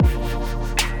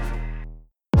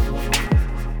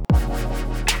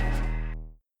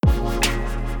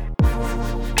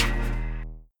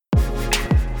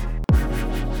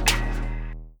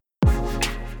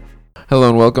Hello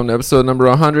and welcome to episode number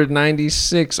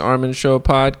 196, Armin Show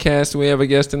Podcast. We have a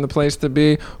guest in the place to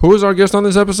be. Who is our guest on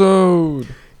this episode?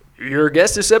 Your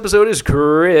guest this episode is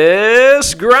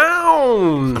Chris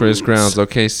Grounds. Chris Grounds,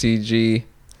 okay, CG.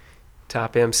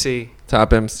 Top MC.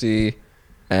 Top MC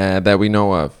that we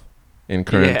know of in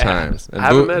current times. And I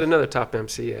haven't met another top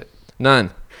MC yet. None.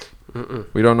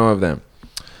 We don't know of them.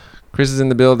 Chris is in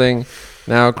the building.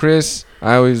 Now, Chris,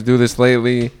 I always do this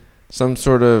lately. Some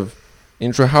sort of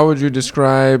intro. How would you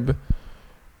describe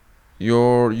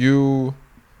you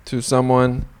to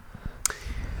someone?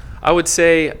 I would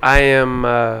say I am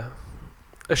a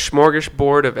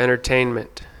smorgasbord of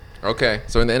entertainment. Okay,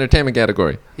 so in the entertainment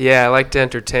category. Yeah, I like to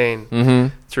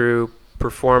entertain through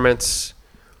performance.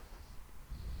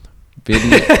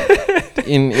 Video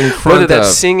in front Whether that's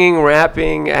of singing,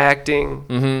 rapping,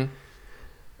 acting.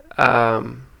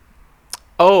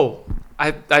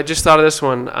 I just thought of this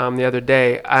one the other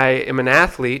day. I am an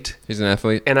athlete. He's an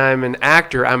athlete. And I'm an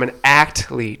actor. I'm an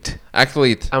actlete.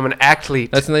 Actlete. I'm an actlete.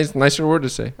 That's a nicer word to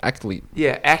say. Actlete.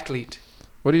 Yeah, actlete.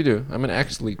 What do you do? I'm an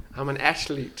actlete. I'm an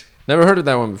athlete. Never heard of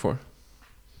that one before.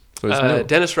 So it's new.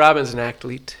 Dennis Robbins, an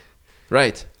athlete.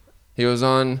 Right. He was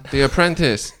on The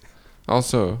Apprentice.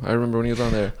 Also, I remember when he was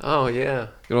on there. Oh, yeah.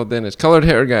 Good old Dennis. Colored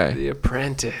hair guy. The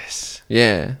Apprentice.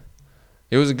 Yeah.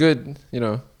 It was a good,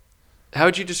 How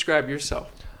would you describe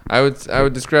yourself? I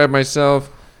would describe myself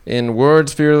in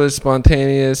words: fearless,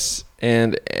 spontaneous,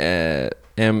 and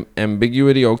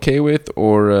ambiguity okay with,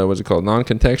 or what's it called,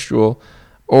 non-contextual,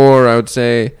 or I would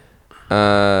say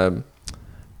podcaster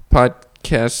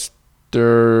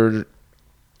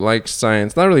like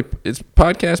science. Not really. It's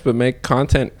podcast, but make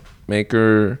content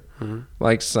maker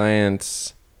like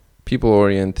science, people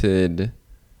oriented,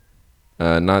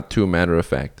 not too matter of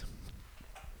fact.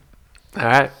 All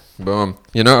right. Boom.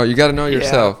 You got to know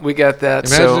yourself. Yeah, we got that.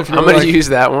 Imagine so I'm going to use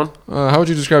that one. How would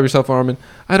you describe yourself, Armin?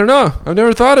 I don't know. I've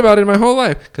never thought about it in my whole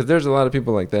life. Because there's a lot of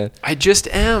people like that. I just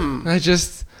am. I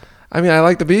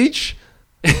like the beach.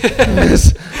 I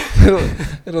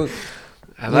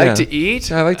like to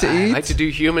eat. I like to eat. I like to do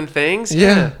human things.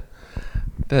 Yeah.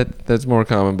 That's more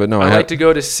common, but no. I like to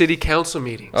go to city council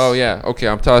meetings. Oh, yeah. Okay,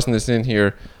 I'm tossing this in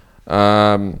here.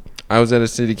 I was at a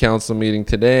city council meeting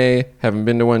today. Haven't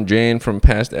been to one. Jane from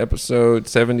past episode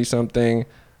 70-something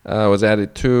was at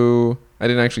it too. I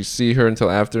didn't actually see her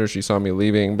until after she saw me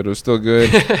leaving, but it was still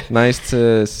good. Nice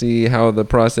to see how the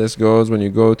process goes when you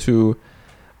go to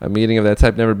a meeting of that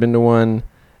type. Never been to one.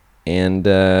 And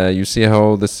you see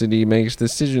how the city makes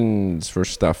decisions for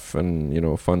stuff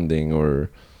and, funding or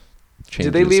changes.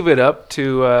 Did they leave it up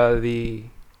to the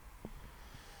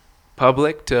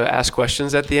public to ask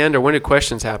questions at the end, or when did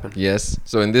questions happen? Yes.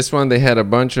 So in this one, they had a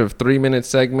bunch of 3-minute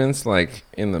segments, like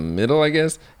in the middle, I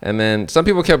guess. And then some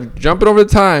people kept jumping over the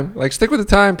time. Like, stick with the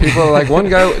time, people. Like, one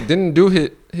guy didn't do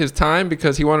his time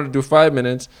because he wanted to do 5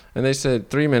 minutes, and they said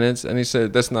 3 minutes, and he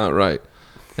said, that's not right.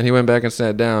 And he went back and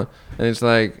sat down. And it's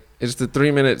like, it's the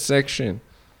 3-minute section.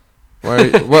 Why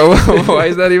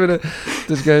is that even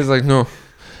this guy's like, no.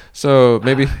 So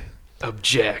maybe... I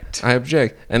object.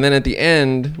 And then at the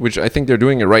end, which I think they're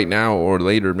doing it right now or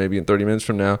later, maybe in 30 minutes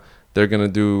from now, they're going to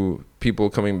do people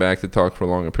coming back to talk for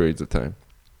longer periods of time,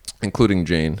 including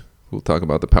Jane, who will talk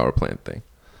about the power plant thing.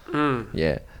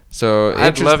 Yeah. So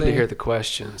I'd love to hear the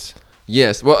questions.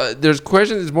 Yes. Well, there's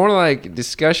questions. It's more like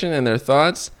discussion and their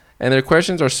thoughts. And their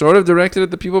questions are sort of directed at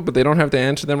the people, but they don't have to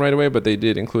answer them right away. But they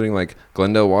did, including like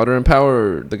Glendale Water and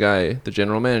Power. The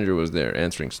general manager was there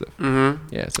answering stuff.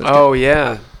 Mm-hmm. Yeah. So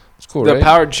yeah. It's cool,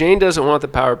 right? Jane doesn't want the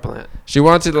power plant. She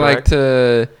wants it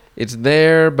it's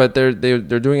there, but they're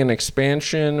doing an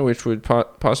expansion, which would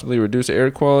possibly reduce air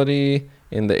quality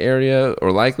in the area,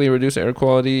 or likely reduce air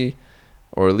quality,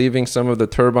 or leaving some of the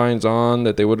turbines on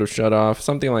that they would have shut off,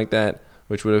 something like that,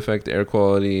 which would affect air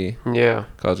quality. Yeah.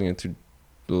 Causing it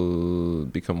to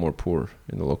become more poor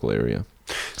in the local area.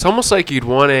 It's almost like you'd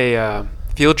want a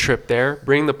field trip there,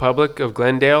 bring the public of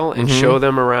Glendale and show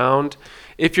them around.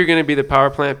 If you're going to be the power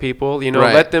plant people,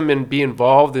 right. Let them be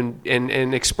involved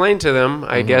and explain to them,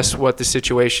 I guess, what the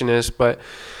situation is. But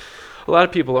a lot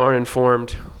of people aren't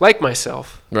informed, like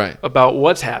myself, right, about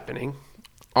what's happening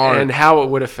and how it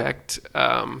would affect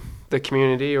the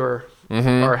community or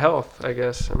our health, I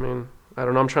guess. I mean, I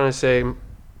don't know. I'm trying to say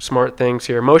smart things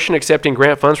here. Motion accepting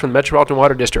grant funds from the Metropolitan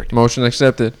Water District. Motion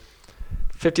accepted.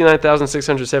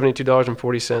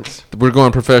 $59,672.40. We're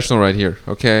going professional right here,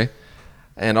 okay?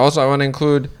 And also I want to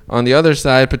include on the other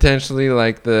side potentially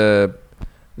like the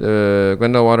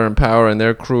Glendale Water and Power and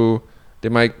their crew. They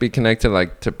might be connected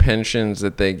like to pensions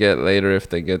that they get later if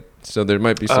they get. So there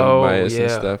might be some bias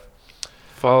and stuff.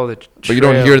 Follow the trail. But you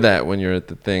don't hear that when you're at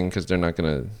the thing because they're not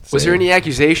going to say. Was there any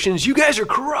accusations? You guys are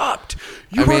corrupt.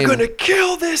 You are going to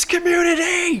kill this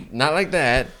community. Not like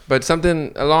that, but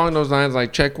something along those lines,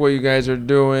 like check what you guys are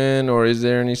doing, or is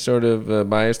there any sort of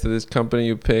bias to this company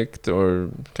you picked,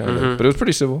 or kind of. But it was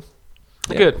pretty civil.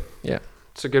 Yeah. Good. Yeah.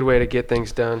 It's a good way to get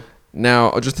things done.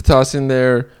 Now, just to toss in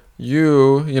there,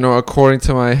 you know, according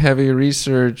to my heavy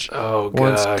research,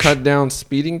 once cut down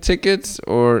speeding tickets,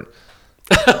 or...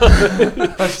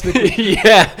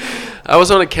 Yeah, I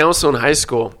was on a council in high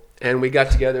school, and we got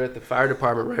together at the fire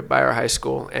department right by our high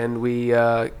school, and we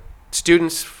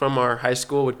students from our high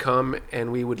school would come,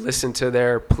 and we would listen to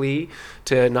their plea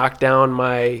to knock down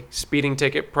my speeding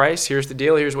ticket price. Here's the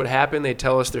deal. Here's what happened. They'd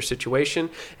tell us their situation,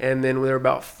 and then there were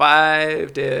about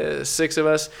 5 to 6 of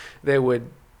us. They would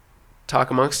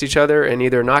talk amongst each other and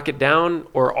either knock it down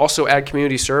or also add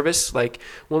community service. Like,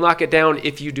 we'll knock it down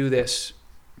if you do this.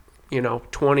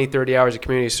 20, 30 hours of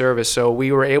community service. So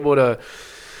we were able to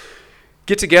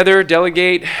get together,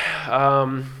 delegate,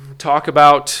 talk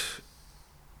about,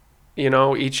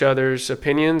 each other's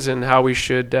opinions and how we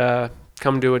should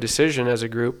come to a decision as a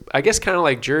group. I guess kind of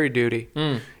like jury duty,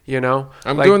 I'm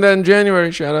doing that in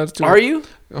January. Shout outs to Are you?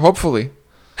 Hopefully.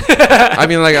 I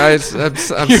mean, like, I'm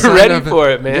You're ready for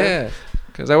it, man. Yeah.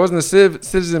 Because I wasn't a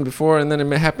citizen before, and then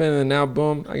it happened, and now,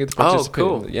 boom, I get to participate.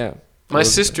 Oh, cool. Yeah. My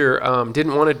sister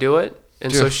didn't want to do it,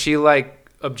 and so she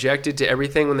objected to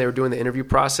everything when they were doing the interview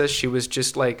process. She was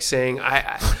just saying,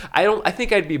 I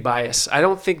think I'd be biased. I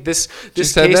don't think this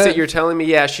case that you're telling me.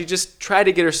 Yeah, she just tried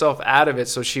to get herself out of it.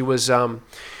 So she was.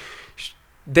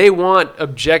 They want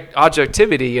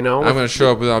objectivity, I'm going to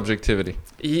show up with objectivity.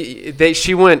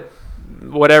 She went.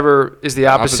 Whatever is the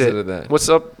opposite of that. What's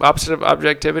the opposite of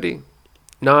objectivity?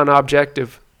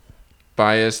 Non-objective.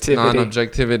 Biased.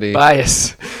 Non-objectivity.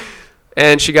 Bias.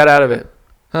 And she got out of it.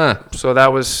 Huh. So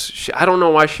that was... I don't know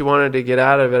why she wanted to get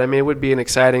out of it. I mean, it would be an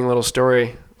exciting little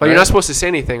story. But You're not supposed to say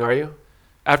anything, are you?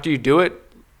 After you do it,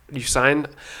 you sign...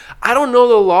 I don't know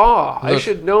the law. Look, I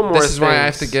should know more things. This is why I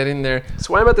have to get in there. That's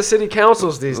why I'm at the city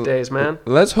councils these days, man.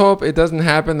 Let's hope it doesn't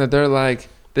happen that they're like,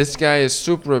 this guy is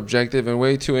super objective and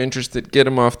way too interested. Get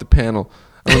him off the panel.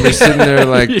 I'm going to be sitting there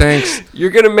like, thanks.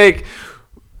 You're going to make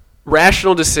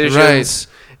rational decisions. Right.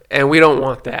 And we don't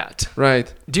want that.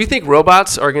 Right. Do you think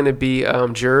robots are going to be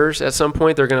jurors at some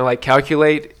point? They're going to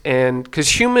calculate, and because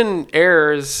human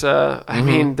errors, I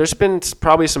mean, there's been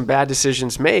probably some bad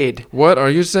decisions made. What are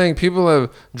you saying? People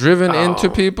have driven into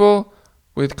people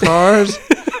with cars?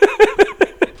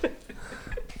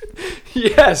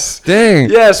 Yes. Dang.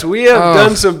 Yes, we have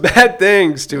done some bad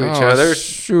things to each other.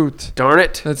 Shoot. Darn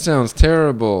it. That sounds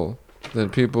terrible.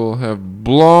 That people have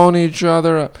blown each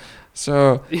other up.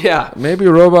 So yeah, maybe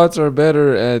robots are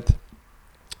better at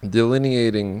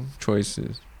delineating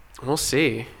choices. We'll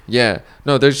see. Yeah.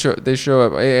 No, they show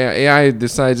up. AI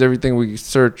decides everything we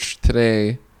search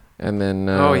today, and then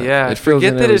it fills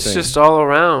forget in that everything. It's just all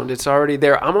around. It's already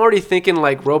there. I'm already thinking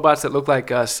like robots that look like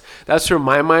us. That's where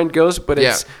my mind goes. But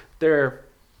they're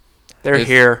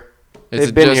here. It's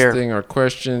They've been here. adjusting our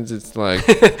questions. It's like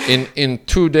in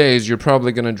 2 days you're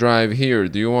probably gonna drive here.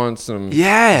 Do you want some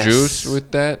juice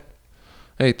with that?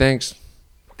 Hey, thanks,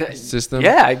 system.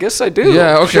 Yeah, I guess I do.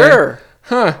 Yeah, okay. Sure.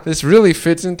 Huh, this really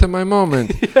fits into my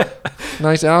moment.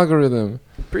 Nice algorithm.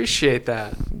 Appreciate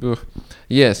that. Ugh.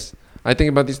 Yes, I think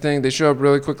about these things. They show up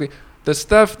really quickly. This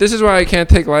is why I can't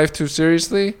take life too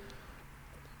seriously.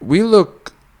 We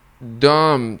look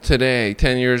dumb today,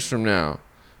 10 years from now.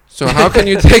 So how can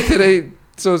you take today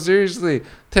so seriously?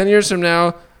 10 years from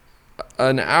now,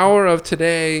 an hour of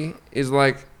today is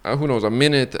like, who knows, a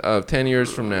minute of 10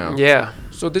 years from now. Yeah.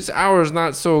 So this hour is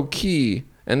not so key.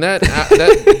 And that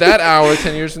hour,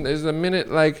 10 years from now, is a minute,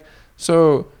 like,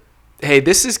 so... Hey,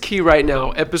 this is key right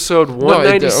now. Episode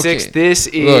 196, This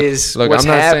is look, what's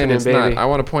I'm not happening, saying it's baby. Not. I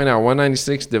want to point out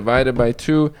 196 divided by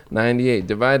 2, 98.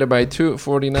 Divided by 2,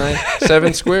 49.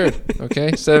 7 squared.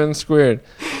 Okay? 7 squared.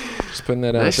 Just putting that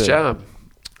out there. Nice job.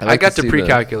 I got to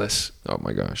pre-calculus. Oh,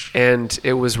 my gosh. And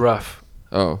it was rough.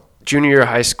 Oh. Junior year of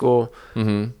high school.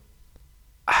 Mm-hmm.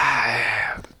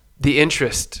 The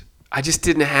interest. I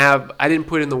didn't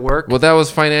put in the work. Well, that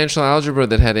was financial algebra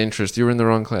that had interest. You were in the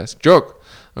wrong class. Joke.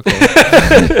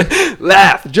 Okay.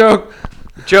 Laugh. Joke.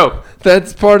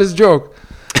 That part is joke.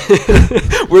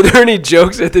 Were there any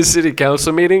jokes at the city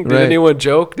council meeting? Did anyone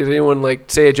joke? Did anyone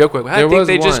say a joke? I think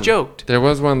they just joked. There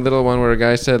was one little one where a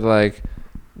guy said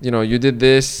you did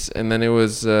this, and then it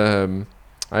was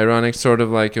ironic, sort of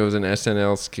like it was an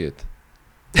SNL skit.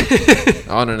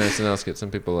 On an SNL skit, some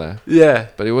people laugh. Yeah.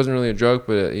 But it wasn't really a joke,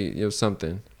 but it was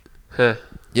something. Huh.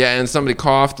 Yeah, and somebody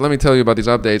coughed. Let me tell you about these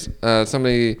updates.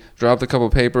 Somebody dropped a couple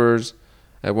papers,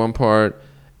 at one part,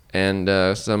 and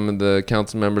some of the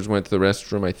council members went to the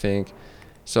restroom, I think.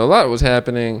 So a lot was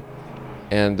happening.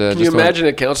 And can you imagine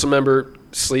a council member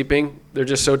sleeping? They're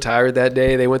just so tired that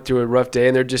day. They went through a rough day,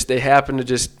 and they happen to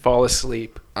just fall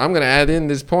asleep. I'm going to add in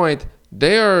this point.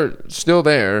 They are still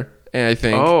there, I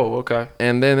think. Oh, okay.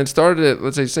 And then it started at,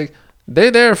 let's say, 6.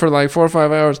 They're there for like 4 or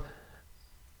 5 hours.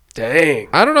 Dang.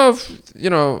 I don't know if,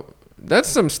 that's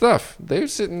some stuff. They're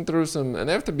sitting through some, and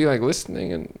they have to be like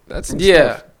listening, and that's some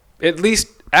stuff. At least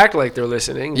act like they're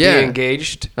listening. Be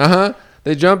engaged.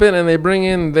 They jump in and they bring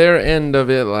in their end of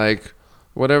it, like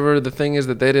whatever the thing is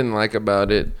that they didn't like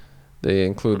about it, they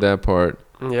include that part.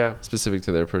 Yeah. Specific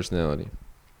to their personality.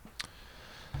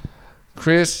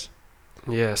 Chris.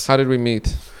 Yes. How did we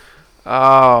meet?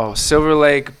 Oh, Silver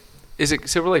Lake. Is it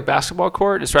Silver Lake basketball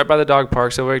court? It's right by the dog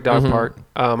park, Silver Lake Dog Park.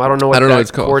 I don't know what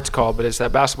that court's called, but it's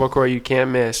that basketball court you can't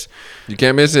miss. You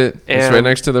can't miss it. It's right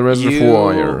next to the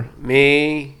reservoir.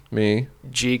 Me,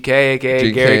 GK,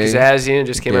 a.k.a. Gary Kazazian,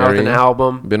 just came out with an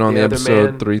album. Been on the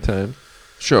episode 3 times.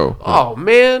 Show. Oh,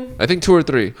 man. I think 2 or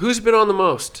 3. Who's been on the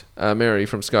most? Mary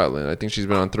from Scotland. I think she's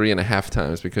been on 3.5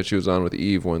 times because she was on with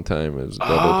Eve one time as a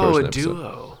double person episode.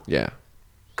 Duo. Yeah.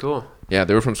 Cool. Yeah,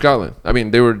 they were from Scotland. I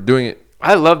mean, they were doing it.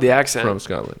 I love the accent. From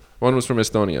Scotland. One was from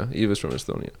Estonia. Eve is from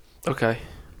Estonia. Okay.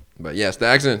 But yes, the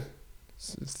accent.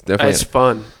 It's definitely. It's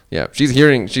fun. Yeah, she's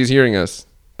hearing us.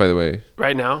 By the way.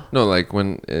 Right now? No, like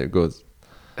when it goes.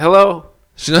 Hello.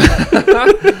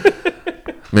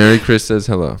 Mary Chris says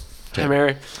hello. Okay. Hi,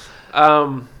 Mary.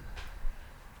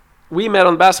 We met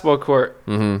on the basketball court.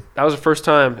 Mm-hmm. That was the first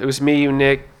time. It was me, you,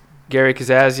 Nick, Gary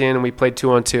Kazazian, and we played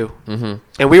 2-on-2. Mm-hmm.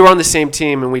 And we were on the same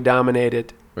team, and we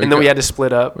dominated. And then we had to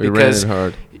split up because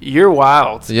you're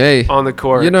wild on the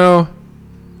court.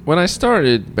 When I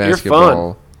started basketball,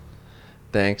 you're fun.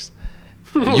 Thanks.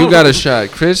 You got a shot.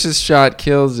 Chris's shot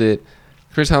kills it.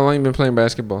 Chris, how long have you been playing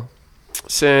basketball?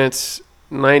 Since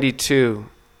 92.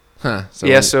 Huh.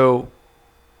 So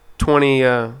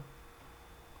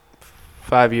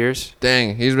 25 years.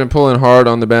 Dang, he's been pulling hard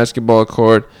on the basketball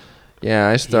court. Yeah,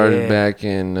 I started back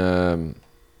in...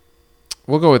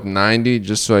 we'll go with 90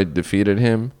 just so I defeated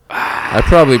him. I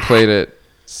probably played at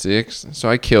 6, so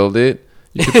I killed it.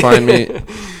 You could find me.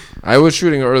 I was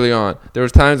shooting early on. There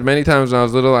was many times when I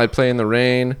was little, I'd play in the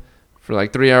rain for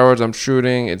like 3 hours. I'm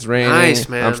shooting. It's raining. Nice,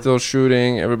 man. I'm still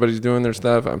shooting. Everybody's doing their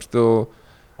stuff. The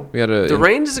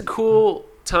rain is a cool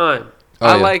time.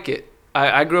 I like it.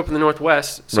 I grew up in the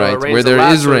Northwest, so right, where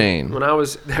there is rain. When I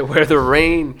was where the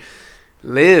rain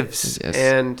lives. Yes.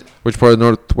 And which part of the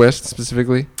Northwest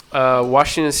specifically?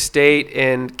 Washington State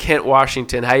and Kent,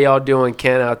 Washington. How y'all doing,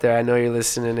 Kent, out there? I know you're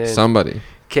listening in. Somebody.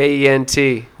 Kent.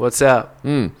 What's up?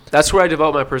 That's where I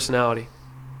developed my personality.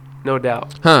 No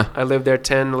doubt. Huh. I lived there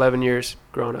 10, 11 years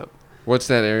growing up. What's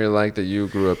that area like that you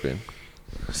grew up in?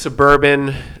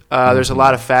 Suburban. There's a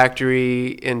lot of factory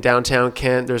in downtown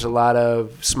Kent. There's a lot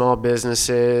of small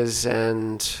businesses,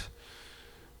 and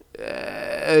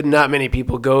not many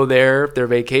people go there if they're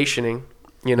vacationing,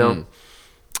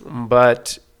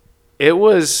 But it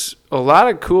was a lot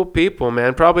of cool people,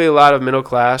 man. Probably a lot of middle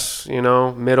class,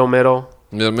 middle. Middle.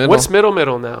 What's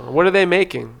middle now? What are they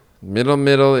making?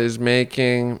 Middle is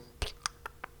making...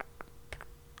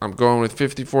 I'm going with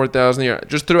 54,000 a year.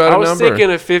 Just threw out a number. I was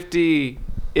thinking of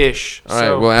 50-ish. All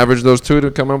right, we'll average those two to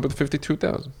come up with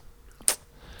 52,000.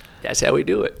 That's how we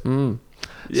do it.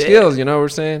 Skills, we're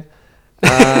saying.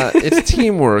 It's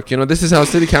teamwork. This is how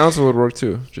city council would work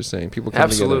too. Just saying, people come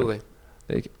together. Absolutely.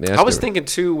 I was thinking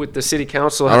too with the city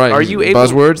council. All right, are you able?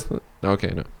 Buzzwords? Okay,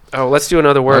 no. Oh, let's do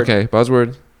another word. Okay,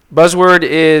 buzzword. Buzzword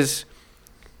is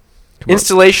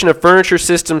installation of furniture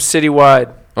systems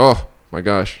citywide. Oh my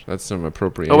gosh, that's some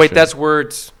appropriation. Oh wait, that's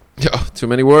words. Oh, too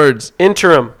many words.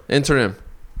 Interim.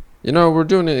 We're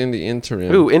doing it in the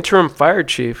interim. Ooh, interim fire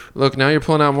chief. Look, now you're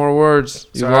pulling out more words.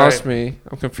 You lost me.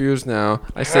 I'm confused now.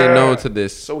 I say no to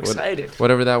this. So excited.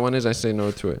 Whatever that one is, I say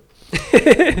no to it.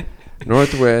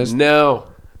 Northwest. No.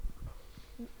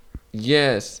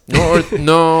 Yes.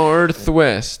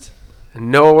 Northwest.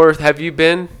 North. Have you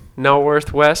been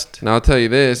Northwest? Now I'll tell you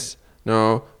this.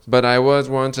 No, but I was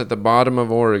once at the bottom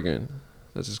of Oregon.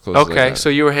 That's as close as I got. So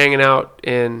you were hanging out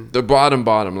in the bottom.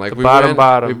 Like the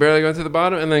bottom. We barely went to the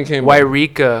bottom and then came.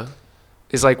 Wairika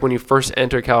is like when you first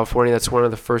enter California. That's one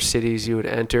of the first cities you would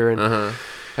enter. And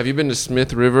have you been to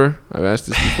Smith River? I've asked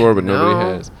this before, but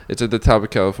nobody has. It's at the top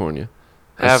of California.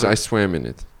 I swam in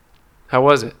it. How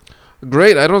was it?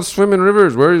 Great. I don't swim in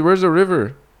rivers. Where's the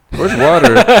river? Where's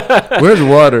water? Where's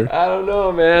water? I don't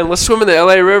know, man. Let's swim in the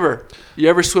LA River. You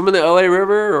ever swim in the LA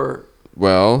River, or?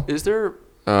 Well, is there?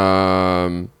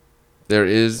 There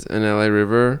is an LA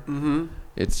River.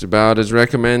 It's about as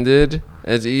recommended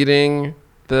as eating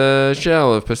the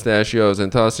shell of pistachios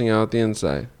and tossing out the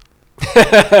inside.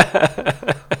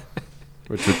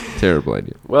 Which is a terrible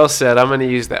idea. Well said. I'm going to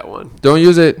use that one. Don't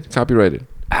use it. Copyrighted.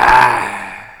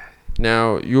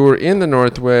 Now, you were in the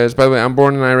Northwest. By the way, I'm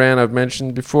born in Iran. I've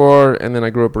mentioned before. And then I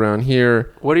grew up around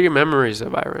here. What are your memories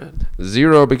of Iran?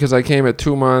 0 because I came at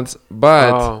 2 months.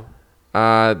 But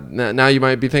now you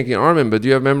might be thinking, Armin, but do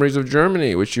you have memories of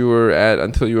Germany, which you were at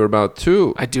until you were about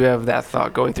 2? I do have that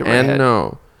thought going through my head. And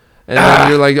no. And then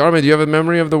you're like, Armin, do you have a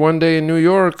memory of the one day in New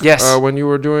York? Yes. When you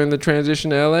were doing the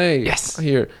transition to L.A.? Yes.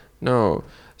 Here. No.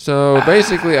 So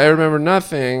basically, I remember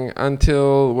nothing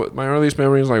until my earliest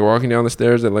memory is like walking down the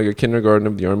stairs at like a kindergarten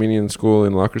of the Armenian school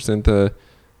in La Crescenta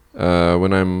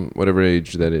when I'm whatever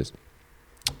age that is.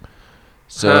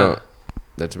 So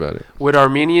that's about it. Would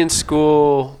Armenian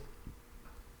school...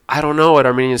 I don't know what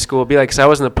Armenian school would be like because I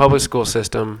was in the public school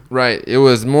system. Right. It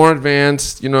was more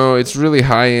advanced. You know, it's really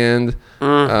high end.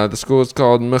 The school is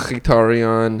called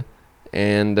Mkhitaryan.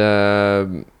 And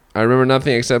I remember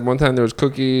nothing except one time there was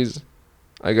cookies.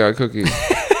 I got cookies.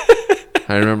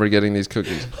 I remember getting these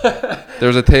cookies. There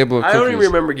was a table of cookies. I don't even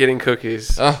remember getting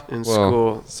cookies in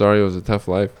school. Sorry, it was a tough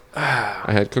life.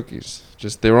 I had cookies.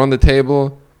 Just they were on the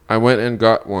table. I went and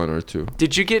got 1 or 2.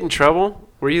 Did you get in trouble?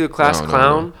 Were you the class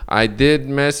clown? No. I did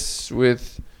mess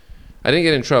with... I didn't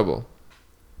get in trouble.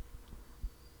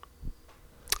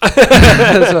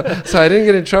 so I didn't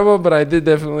get in trouble, but I did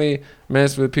definitely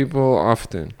mess with people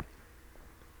often.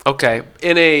 Okay.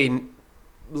 In a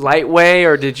light way,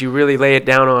 or did you really lay it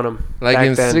down on them? Like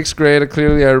in then? 6th grade,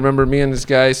 clearly I remember me and this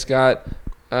guy, Scott,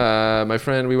 my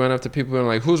friend, we went up to people and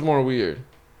like, who's more weird?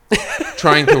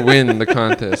 Trying to win the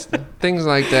contest. Things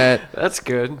like that. That's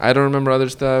good. I don't remember other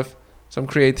stuff. Some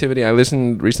creativity. I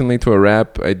listened recently to a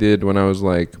rap I did when I was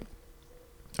like,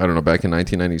 I don't know, back in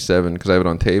 1997 because I have it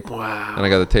on tape. Wow. And I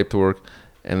got the tape to work.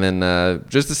 And then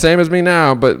just the same as me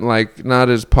now, but like not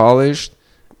as polished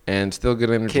and still good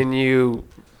energy. Can you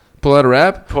pull out a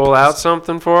rap? Pull out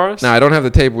something for us? No, I don't have the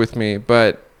tape with me,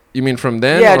 but you mean from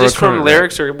then? Yeah, just from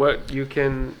lyrics or what you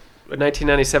can, a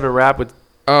 1997 rap with.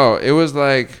 Oh, it was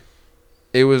like,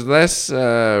 it was less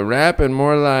rap and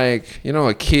more like, you know,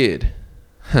 a kid.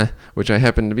 Which I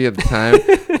happened to be at the time,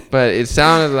 but it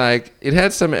sounded like it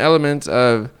had some elements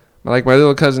of like my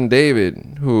little cousin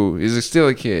David, who is still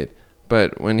a kid,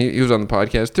 but when he was on the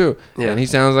podcast too, and he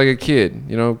sounds like a kid,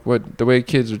 you know, what the way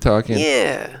kids are talking.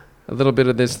 Yeah. A little bit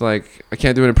of this, like, I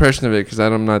can't do an impression of it because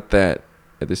I'm not that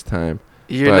at this time.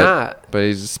 You're not. But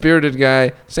he's a spirited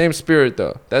guy. Same spirit,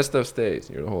 though. That stuff stays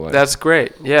your whole life. That's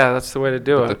great. Yeah, that's the way to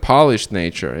do it. The polished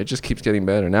nature, it just keeps getting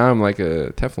better. Now I'm like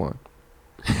a Teflon.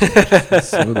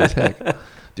 Smooth as heck.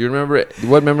 Do you remember,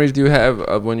 what memories do you have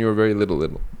of when you were very little?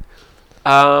 When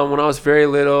I was very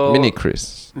little. Mini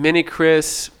Chris.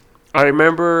 I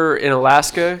remember in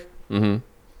Alaska. Mm-hmm.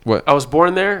 What? I was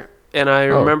born there, and I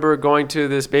remember going to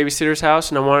this babysitter's house,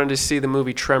 and I wanted to see the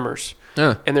movie Tremors.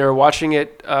 Yeah. And they were watching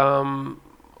it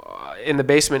in the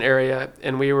basement area,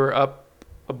 and we were up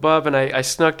above, and I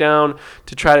snuck down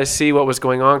to try to see what was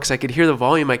going on because I could hear the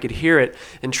volume. I could hear it.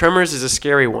 And Tremors is a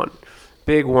scary one.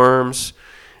 Big worms,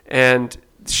 and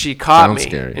she caught me,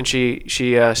 scary. And she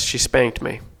spanked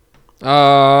me.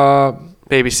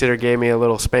 Babysitter gave me a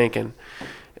little spanking,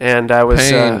 and I was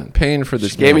pain for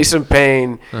this. She gave me some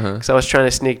pain because I was trying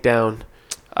to sneak down.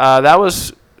 That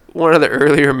was one of the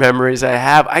earlier memories I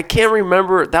have. I can't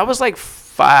remember. That was like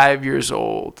 5 years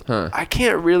old. I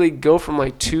can't really go from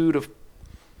like 2 to.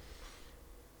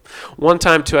 One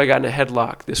time, too, I got in a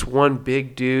headlock. This one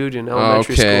big dude in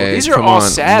elementary school. These are all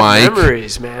sad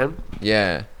memories, man.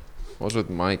 Yeah. What was with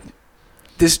Mike?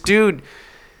 This dude,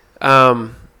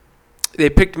 they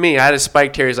picked me. I had a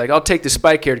spike hair. He's like, I'll take the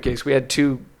spike hair because we had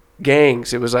 2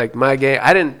 gangs. It was like my gang.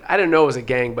 I didn't know it was a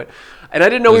gang, and I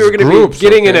didn't know we were going to be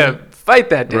getting in a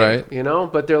fight that day, right? You know.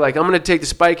 But they're like, I'm going to take the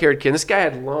spike-haired kid. And this guy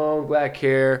had long black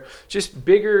hair, just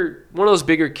bigger, one of those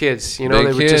bigger kids. You know,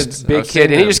 they were just big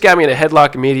kid, and he just got me in a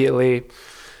headlock immediately,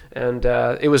 and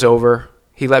it was over.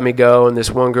 He let me go, and this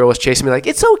one girl was chasing me like,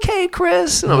 "It's okay,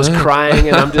 Chris," and I was crying,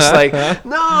 and I'm just like,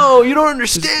 "No, you don't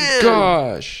understand.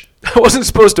 Gosh, I wasn't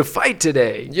supposed to fight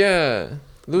today. Yeah,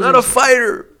 not a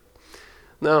fighter.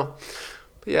 No."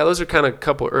 But yeah, those are kind of a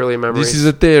couple early memories. This is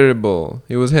a terrible.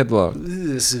 He was headlocked.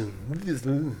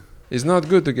 It's not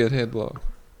good to get headlocked.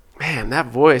 Man, that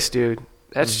voice, dude.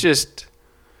 That's just...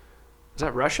 Is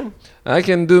that Russian? I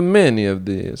can do many of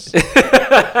these. But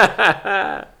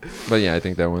yeah, I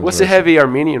think that one's What's the heavy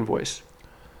Armenian voice?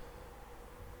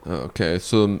 Okay,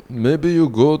 so maybe you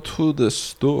go to the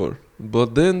store,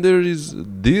 but then there is a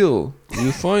deal.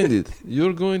 You find it.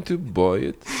 You're going to buy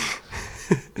it.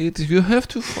 You have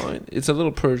to find. It's a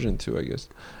little Persian too, I guess.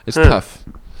 It's tough.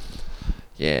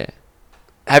 Yeah.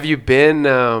 Have you been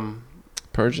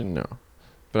Persian? No,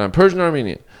 but I'm Persian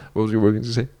Armenian. What was you working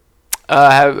to say?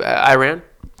 Have Iran?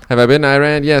 Have I been to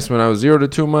Iran? Yes, when I was 0 to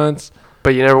 2 months.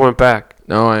 But you never went back.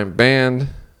 No, I'm banned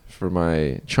for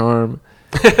my charm.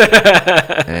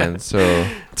 And so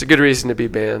it's a good reason to be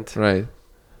banned. Right.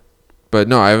 But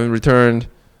no, I haven't returned.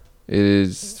 It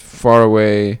is far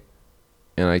away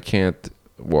and I can't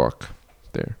walk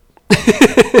there.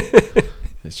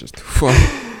 It's just too far.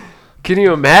 Can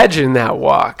you imagine that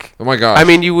walk? Oh my gosh. I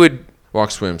mean, you would walk,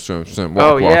 swim,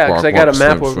 walk, yeah, because I got a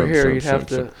map swim, over swim, here. swim, You'd swim, have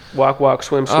swim. to walk,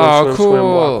 swim, Oh, cool.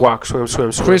 swim, walk,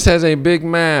 swim. Chris has a big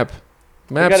map.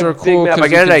 Maps are cool. I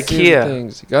got it at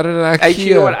IKEA. You got it at IKEA.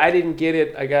 You know what? I didn't get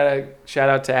it. I got to shout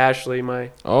out to Ashley,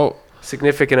 my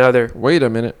significant other. Wait a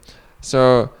minute.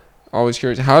 So, always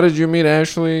curious. How did you meet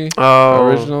Ashley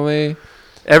originally?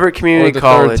 Everett Community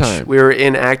College. We were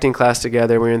in acting class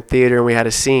together. We were in theater, and we had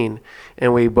a scene.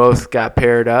 And we both got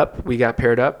paired up.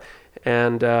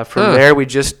 And from there,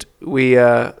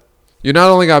 you not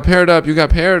only got paired up, you got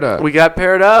paired up. We got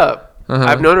paired up.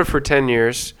 I've known her for 10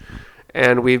 years.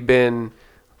 And we've been...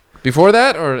 Before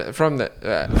that or from that?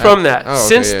 From that. Oh, okay,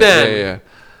 Since then. Yeah.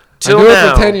 Till I knew now.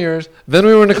 her for 10 years. Then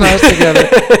we were in the class together.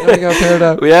 Then we got paired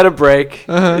up. We had a break.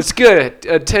 It's good.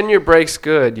 A 10-year break's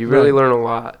good. You really learn a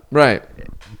lot. Right.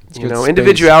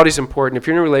 Individuality is important. If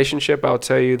you're in a relationship, I'll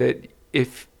tell you that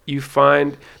if you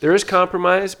find... There is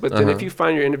compromise, but then if you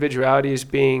find your individuality is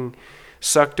being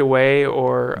sucked away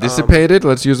or... dissipated.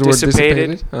 Let's use the word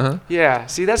dissipated. Yeah.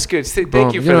 See, that's good. Thank you for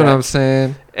that. You know what I'm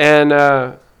saying?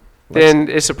 And then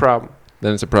it's a problem.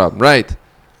 Right.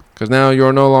 Because now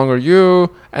you're no longer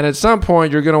you. And at some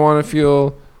point, you're going to want to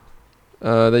feel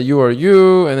that you are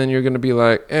you. And then you're going to be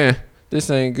like, this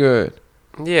ain't good.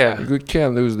 Yeah. You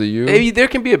can't lose the you. Maybe there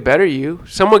can be a better you.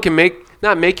 Someone can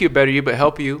not make you a better you, but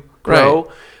help you grow.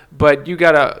 Right. But you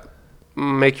got to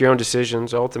make your own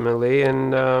decisions ultimately.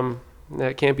 And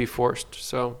that can't be forced.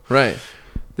 So right.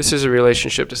 This is a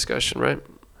relationship discussion, right?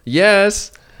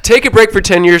 Yes. Take a break for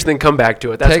 10 years, then come back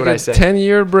to it. That's what I say. Take a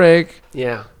 10-year break.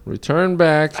 Yeah. Return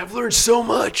back. I've learned so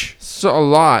much. A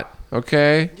lot.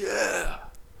 Okay? Yeah.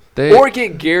 Or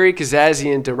get Gary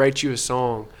Kazazian to write you a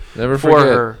song. Never forget.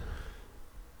 Her.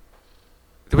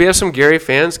 Do we have some Gary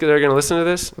fans that are going to listen to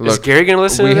this? Is Gary going to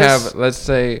listen to this? Let's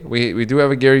say, we do have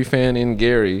a Gary fan in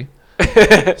Gary.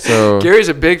 So Gary's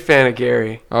a big fan of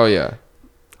Gary. Oh, yeah.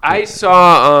 I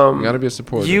saw you gotta be a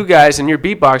supporter. You guys, and your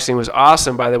beatboxing was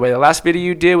awesome, by the way. The last video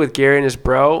you did with Gary and his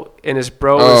bro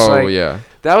was like, yeah,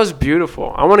 that was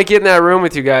beautiful. I want to get in that room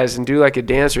with you guys and do like a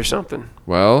dance or something.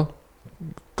 Well,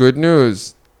 good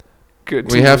news.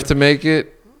 We have to make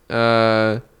it.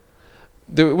 Wouldn't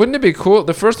it be cool?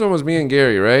 The first one was me and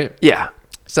Gary, right? Yeah.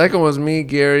 Second was me,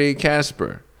 Gary,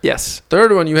 Casper. Yes.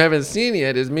 Third one you haven't seen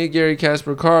yet is me, Gary,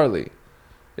 Casper, Carly.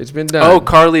 It's been done. Oh,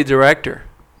 Carly director.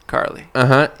 Carly.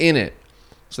 In it.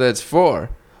 So that's 4.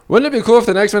 Wouldn't it be cool if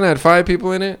the next one had 5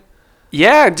 people in it?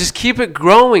 Yeah, just keep it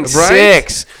growing. Right?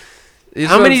 6.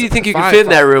 How many do you think you can fit in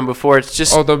that room before it's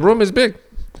just... Oh, the room is big.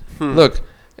 Look,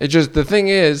 it's just, the thing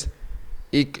is,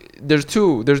 there's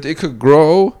 2. It could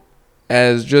grow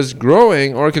as just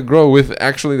growing, or it could grow with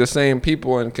actually the same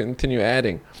people and continue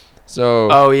adding. So...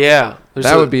 Oh, yeah.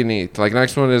 That would be neat. Like,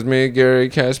 next one is me, Gary,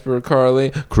 Casper,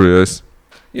 Carly, Chris.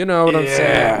 You know what I'm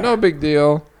saying? No big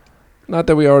deal. Not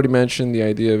that we already mentioned the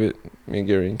idea of it. Me and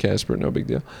Gary and Casper, no big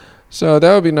deal. So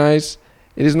that would be nice.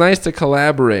 It is nice to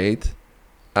collaborate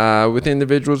with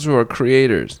individuals who are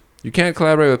creators. You can't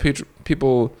collaborate with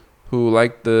people who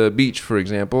like the beach, for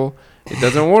example. It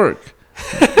doesn't work.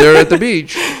 They're at the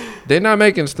beach. They're not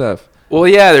making stuff. Well,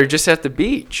 yeah, they're just at the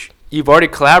beach. You've already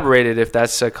collaborated if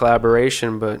that's a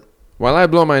collaboration, but... While I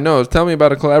blow my nose, tell me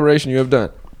about a collaboration you have done.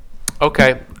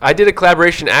 Okay. I did a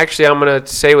collaboration, actually, I'm going to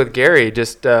say with Gary.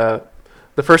 Just the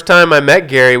first time I met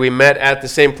Gary, we met at the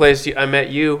same place I met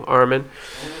you, Armin.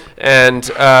 And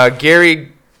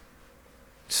Gary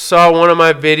saw one of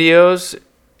my videos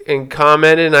and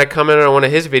commented, and I commented on one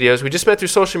of his videos. We just met through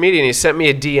social media, and he sent me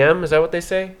a DM. Is that what they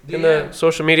say in the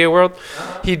social media world?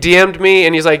 He DM'd me,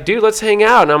 and he's like, dude, let's hang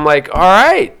out. And I'm like, all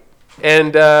right.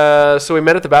 And so we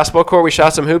met at the basketball court. We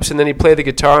shot some hoops, and then he played the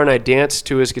guitar, and I danced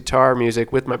to his guitar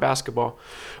music with my basketball,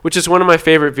 which is one of my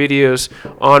favorite videos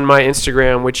on my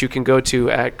Instagram, which you can go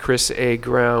to at Chris A.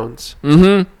 Grounds.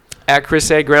 At Chris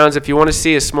A. Grounds, if you want to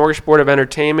see a smorgasbord of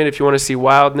entertainment, if you want to see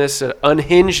wildness,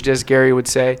 unhinged, as Gary would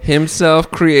say. Himself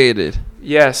created.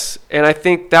 Yes, and I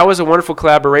think that was a wonderful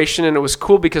collaboration, and it was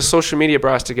cool because social media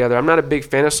brought us together. I'm not a big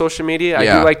fan of social media. I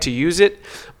do like to use it,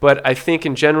 but I think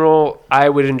in general, I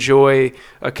would enjoy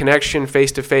a connection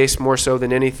face-to-face more so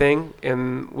than anything.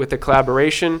 And with the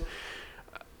collaboration,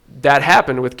 that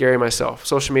happened with Gary and myself.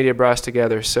 Social media brought us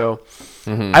together. So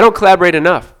I don't collaborate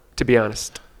enough, to be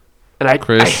honest. And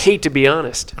I hate to be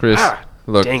honest. Chris,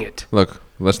 look, dang it. Look,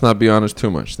 let's not be honest too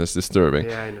much. That's disturbing.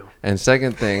 Yeah, I know. And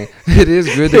second thing, it is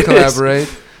good to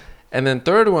collaborate. And then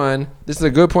third one, this is a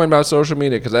good point about social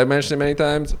media because I mentioned it many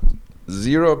times.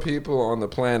 0 people on the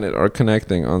planet are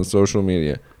connecting on social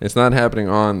media. It's not happening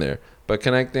on there. But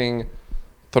connecting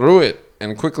through it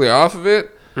and quickly off of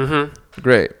it,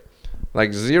 great.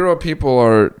 Like 0 people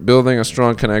are building a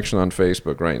strong connection on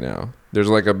Facebook right now. There's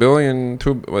like 2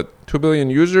 billion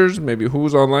users, maybe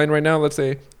who's online right now? Let's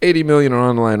say 80 million are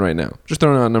online right now. Just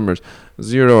throwing out numbers.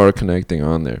 0 are connecting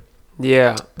on there.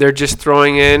 Yeah, they're just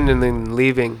throwing in and then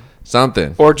leaving.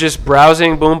 Something. Or just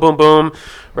browsing, boom, boom, boom,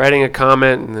 writing a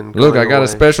comment, and then look, I got a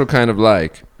special kind of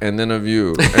like, and then a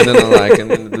view, and then a like,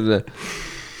 and then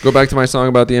go back to my song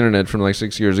about the internet from like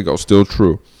 6 years ago. Still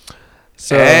true.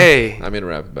 So, hey. I made a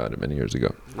rap about it many years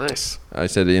ago. Nice. I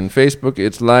said in Facebook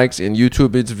it's likes, in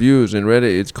YouTube it's views, in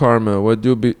Reddit it's karma. What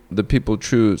do the people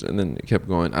choose? And then it kept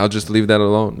going. I'll just leave that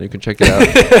alone. You can check it out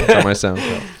on my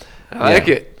SoundCloud. I like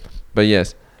it. But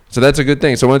yes. So that's a good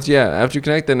thing. So once, after you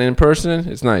connect then in person,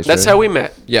 it's nice. That's how we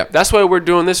met. Yeah. That's why we're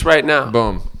doing this right now.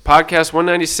 Boom. Podcast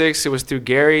 196, it was through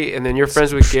Gary, and then you're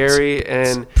friends with Gary,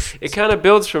 and it kind of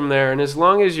builds from there. And as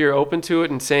long as you're open to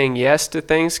it and saying yes to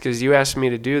things, because you asked me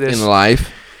to do this. In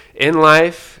life,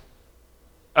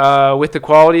 with the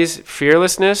qualities,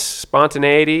 fearlessness,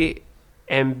 spontaneity,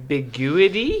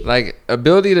 ambiguity. Like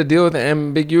ability to deal with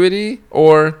ambiguity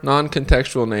or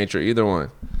non-contextual nature, either one.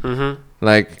 Mm-hmm.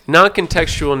 Like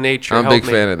non-contextual nature. I'm a big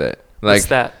fan of that. Like, what's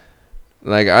that?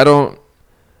 Like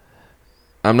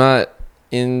I'm not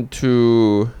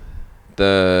into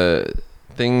the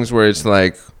things where it's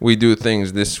like we do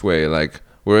things this way. Like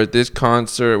we're at this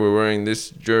concert, we're wearing this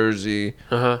jersey,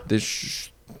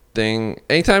 this thing.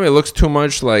 Anytime it looks too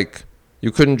much like you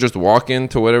couldn't just walk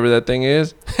into whatever that thing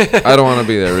is, I don't want to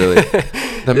be there really.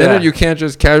 The minute you can't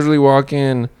just casually walk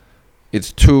in,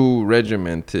 it's too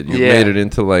regimented. You made it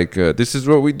into like this is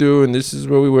what we do and this is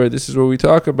what we wear, this is what we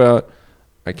talk about.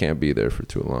 I can't be there for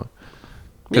too long.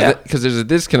 Because there's a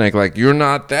disconnect. Like, you're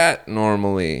not that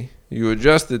normally. You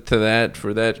adjusted to that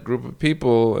for that group of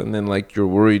people, and then, like, you're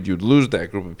worried you'd lose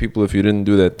that group of people if you didn't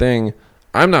do that thing.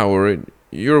 I'm not worried.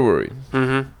 You're worried.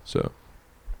 Mm-hmm. So,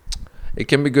 it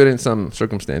can be good in some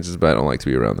circumstances, but I don't like to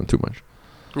be around them too much.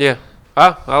 Yeah.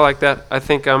 I like that. I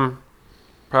think I'm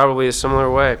probably a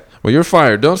similar way. Well, you're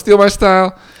fired. Don't steal my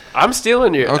style. I'm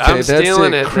stealing you. Okay, I'm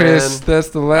stealing it, Chris. Man. That's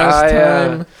the last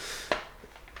time.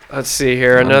 Let's see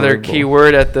here. Another key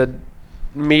word at the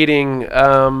meeting.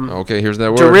 Okay, here's that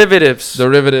word. Derivatives.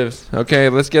 Okay,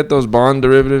 let's get those bond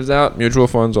derivatives out. Mutual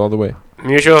funds all the way.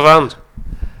 Mutual funds.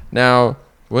 Now,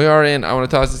 I want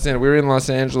to toss this in. We're in Los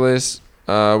Angeles,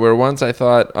 where once I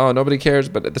thought, oh, nobody cares.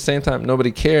 But at the same time,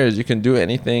 nobody cares. You can do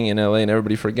anything in LA and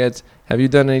everybody forgets. Have you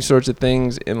done any sorts of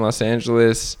things in Los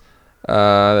Angeles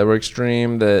that were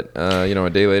extreme that, a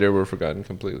day later were forgotten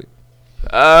completely?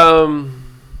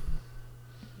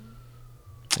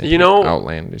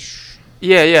 Outlandish.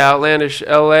 Yeah, outlandish.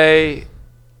 LA,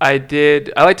 I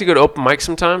like to go to open mic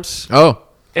sometimes. Oh.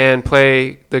 And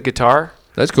play the guitar.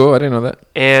 That's cool. I didn't know that.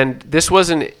 And this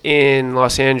wasn't in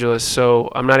Los Angeles,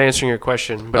 so I'm not answering your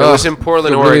question. But it was in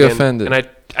Portland, Oregon. Really offended. And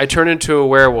I turned into a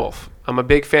werewolf. I'm a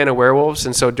big fan of werewolves,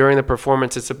 and so during the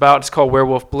performance, it's called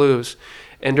Werewolf Blues.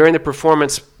 And during the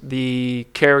performance, the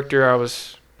character I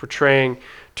was portraying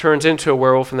turns into a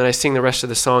werewolf, and then I sing the rest of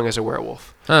the song as a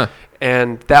werewolf. Huh.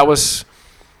 And that was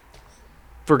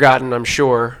forgotten, I'm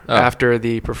sure, after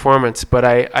the performance. But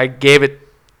I gave it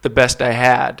the best I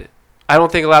had. I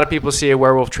don't think a lot of people see a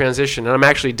werewolf transition, and I'm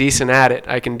actually decent at it.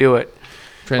 I can do it.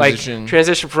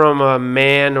 Transition from a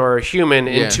man or a human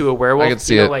into a werewolf. I can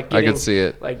see it. I can see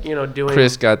it. Like, doing...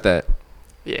 Chris got that.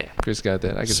 Yeah. Chris got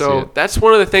that. I can see it. So that's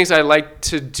one of the things I like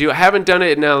to do. I haven't done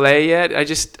it in LA yet.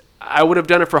 I would have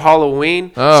done it for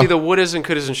Halloween. Oh. See, the wouldas and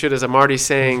couldas and shouldas. I'm already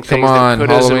saying things that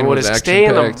couldas and wouldas. Stay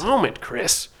in the moment,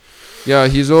 Chris. Yeah,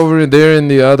 he's over there in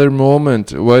the other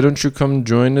moment. Why don't you come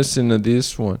join us in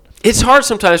this one? It's hard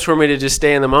sometimes for me to just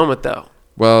stay in the moment, though.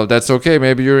 Well, that's okay.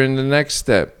 Maybe you're in the next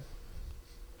step.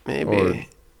 Maybe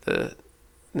the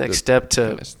next step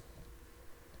to...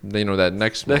 that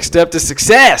next step to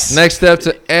success. Next step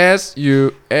to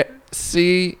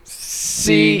SUCCESS.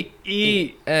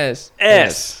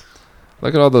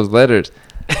 Look at all those letters.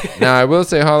 Now, I will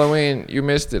say Halloween, you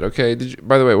missed it, okay?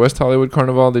 By the way, West Hollywood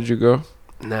Carnival, did you go?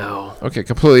 No. Okay,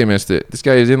 completely missed it. This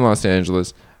guy is in Los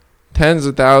Angeles. Tens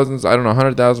of thousands, I don't know,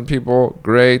 100,000 people.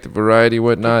 Great, variety,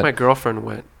 whatnot. My girlfriend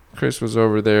went. Chris was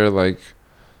over there, like...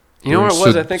 You know what it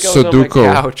was? I think I was Sudoku.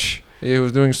 on my couch. Yeah, he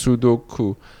was doing Sudoku.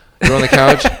 You were on the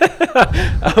couch?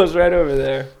 I was right over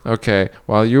there. Okay,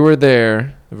 while you were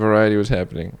there, the variety was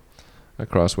happening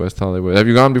across West Hollywood. Have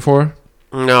you gone before?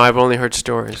 No, I've only heard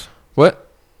stories. What?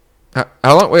 How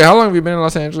long? Wait, how long have you been in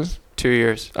Los Angeles? 2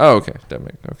 years. Oh, okay.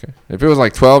 Okay. If it was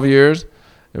like 12 years, it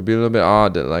would be a little bit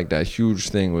odd that like that huge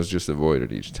thing was just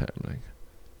avoided each time. Like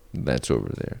that's over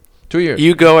there. 2 years.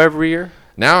 You go every year?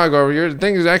 Now I go every year. The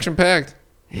thing is action packed.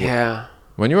 Yeah.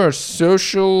 When you are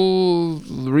social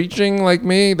reaching like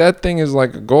me, that thing is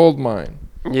like a gold mine.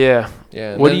 Yeah.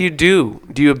 Yeah. What do you do?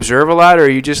 Do you observe a lot, or are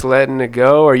you just letting it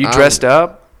go? Are you dressed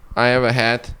up? I have a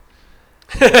hat.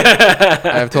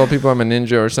 I've told people I'm a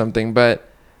ninja or something, but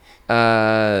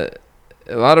a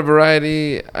lot of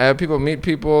variety. I have people meet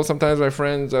people. Sometimes my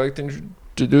friends, I like to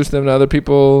introduce them to other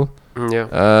people.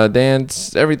 Yeah.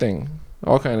 Dance, everything,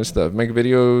 all kind of stuff. Make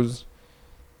videos,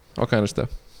 all kind of stuff.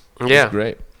 Yeah. It's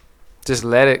great. Just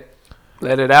let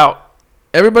it out.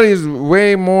 Everybody is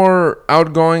way more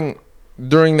outgoing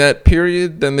during that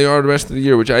period than they are the rest of the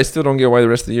year, which I still don't get why the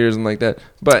rest of the year isn't like that.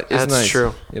 But it's nice. That's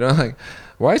true. You know, like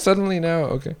why suddenly now?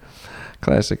 Okay,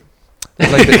 classic.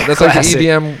 That's like the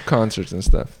EDM concerts and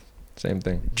stuff. Same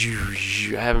thing.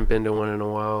 I haven't been to one in a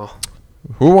while.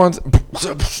 Who wants?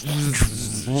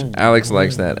 Alex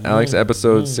likes that. Alex,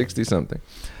 episode 60 something.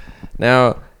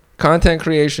 Now, content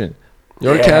creation.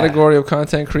 Your category of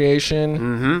content creation.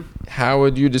 Mm-hmm. How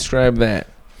would you describe that?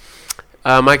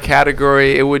 My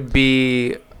category, it would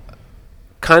be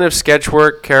kind of sketch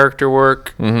work, character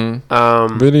work.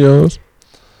 Mm-hmm. Videos.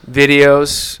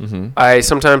 Mm-hmm.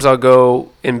 Sometimes I'll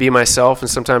go and be myself, and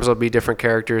sometimes I'll be different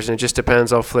characters, and it just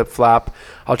depends. I'll flip flop.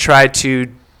 I'll try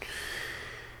to.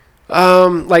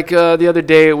 The other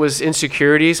day it was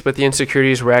insecurities, but the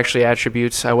insecurities were actually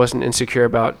attributes. I wasn't insecure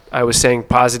about. I was saying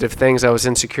positive things. I was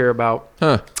insecure about.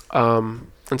 Huh.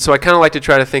 And so I kind of like to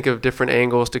try to think of different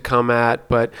angles to come at,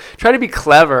 but try to be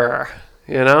clever,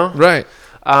 you know? Right.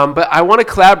 But I want to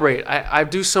collaborate. I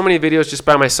do so many videos just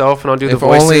by myself, and I'll do the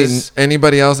voices. If only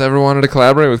anybody else ever wanted to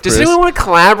collaborate with Chris. Does anyone want to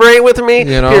collaborate with me?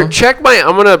 You know? Here,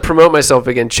 I'm going to promote myself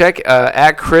again. Check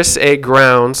at Chris A.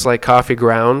 Grounds, like coffee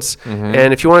grounds. Mm-hmm.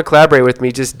 And if you want to collaborate with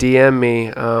me, just DM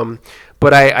me.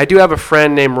 But I do have a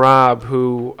friend named Rob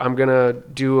who I'm going to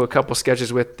do a couple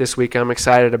sketches with this week I'm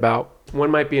excited about. One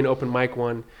might be an open mic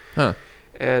one. Huh.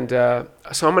 And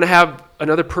so I'm going to have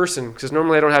another person, because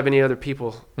normally I don't have any other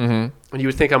people. Mm-hmm. And you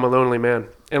would think I'm a lonely man.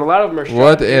 And a lot of them are shot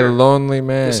What here. a lonely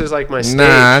man. This is like my stage.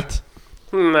 Not.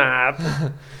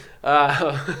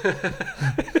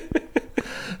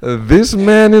 This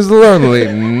man is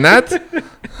lonely. Not.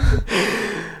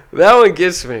 That one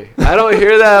gets me. I don't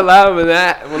hear that loud when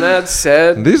that's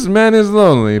said. This man is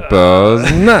lonely,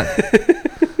 pause not.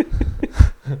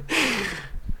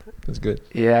 That's good.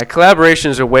 Yeah,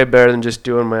 collaborations are way better than just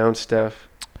doing my own stuff.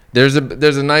 There's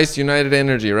a nice united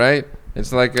energy, right?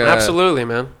 It's like absolutely,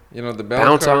 man. You know, the bell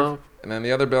bounce curve, off, and then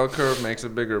the other bell curve makes a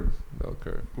bigger bell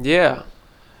curve. Yeah.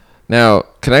 Now,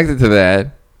 connected to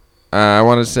that, I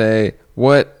want to say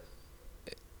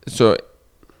so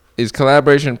is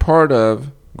collaboration part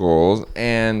of goals,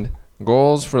 and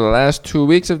goals for the last 2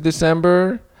 weeks of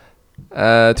December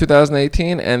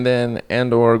 2018,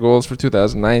 and or goals for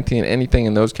 2019, anything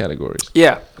in those categories?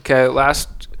 Yeah. Okay.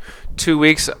 Last 2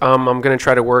 weeks, I'm going to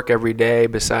try to work every day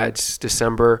besides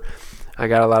December. I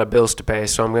got a lot of bills to pay,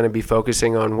 so I'm going to be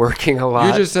focusing on working a lot.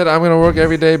 You just said I'm going to work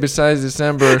every day besides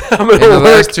December.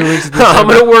 Last 2 weeks of December. I'm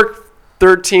going to work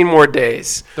 13 more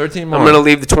days. 13 more. I'm going to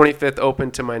leave the 25th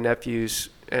open to my nephews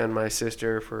and my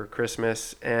sister for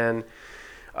Christmas, and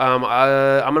I'm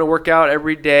going to work out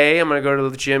every day. I'm going to go to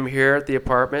the gym here at the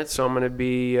apartment, so I'm going to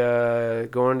be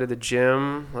going to the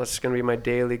gym. That's going to be my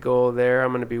daily goal there.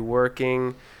 I'm going to be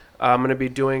working. I'm going to be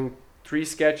doing 3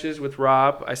 sketches with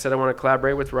Rob. I said I want to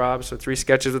collaborate with Rob, so 3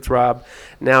 sketches with Rob.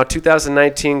 Now,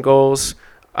 2019 goals,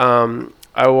 I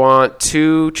want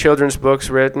 2 children's books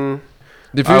written.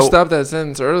 If you stopped that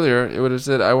sentence earlier, it would have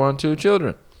said, I want 2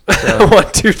 children. So I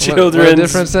want 2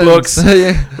 children's books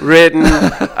written.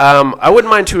 I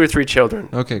wouldn't mind 2 or 3 children.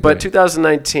 Okay, but great.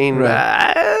 2019,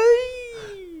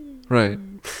 right.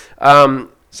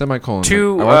 Semicolon.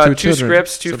 2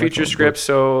 scripts, 2 feature scripts,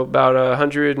 so about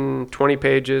 120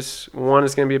 pages. One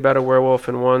is going to be about a werewolf,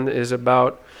 and one is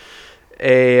about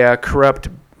a corrupt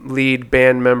lead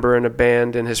band member in a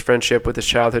band and his friendship with his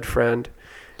childhood friend.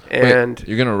 And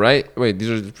you're gonna write?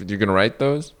 You're gonna write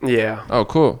those? Yeah. Oh,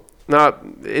 cool.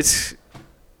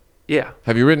 Yeah.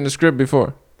 Have you written a script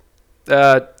before?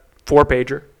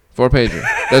 4-pager. 4-pager.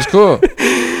 That's cool.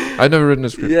 I've never written a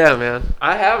script. Yeah, man.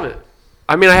 I haven't.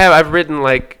 I mean, I've written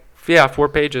 4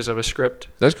 pages of a script.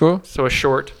 That's cool. So a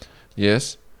short.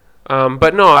 Yes.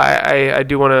 But no, I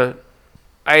do want to.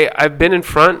 I've been in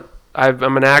front.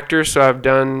 I'm an actor, so I've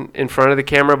done in front of the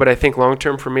camera. But I think long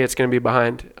term for me, it's going to be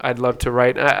behind. I'd love to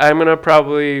write. I'm going to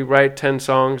probably write 10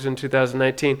 songs in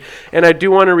 2019, and I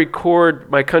do want to record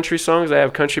my country songs. I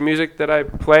have country music that I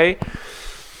play.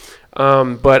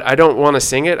 But I don't want to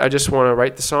sing it. I just want to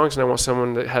write the songs, and I want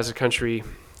someone that has a country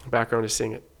background to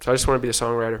sing it. So I just want to be a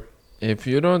songwriter. If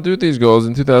you don't do these goals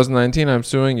in 2019, I'm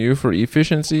suing you for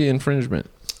efficiency infringement.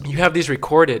 You have these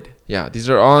recorded. Yeah, these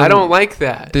are on. I don't like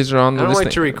that. These are on the I don't listing.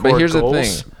 like to record But here's goals. the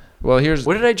thing. Well,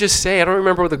 What did I just say? I don't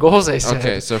remember what the goals I said.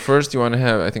 Okay, so first you want to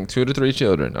have, I think, 2 to 3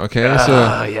 children. Okay,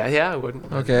 yeah, I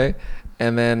wouldn't. Okay,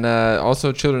 and then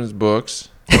also children's books.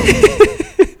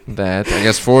 That I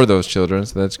guess for those children,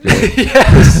 so that's good.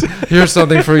 Yes. Here's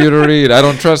something for you to read. I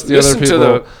don't trust the other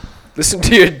people. Listen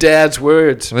to your dad's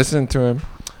words. Listen to him.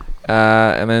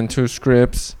 And then 2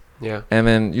 scripts. Yeah. And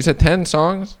then you said 10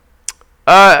 songs?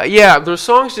 Yeah, those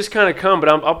songs just kind of come, but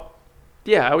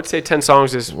I would say 10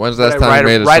 songs is. When's the last time you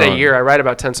made a write song? a year. I write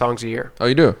about 10 songs a year. Oh,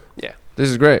 you do? Yeah. This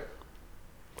is great.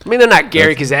 I mean, they're not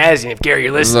Gary Kazazian. If Gary,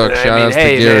 you're listening, Look, shout out to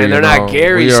hey, Gary, man, they're not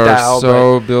Gary we style. We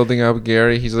are so building up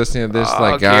Gary. He's listening to this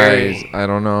guys, Gary. I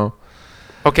don't know.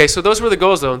 Okay, so those were the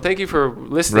goals, though, and thank you for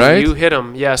listening. Right? You hit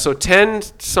them. Yeah, so 10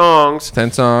 songs.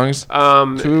 10 songs.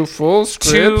 2 full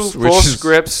scripts. 2 full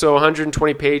scripts, so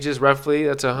 120 pages roughly.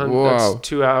 That's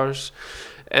 2 hours.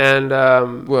 And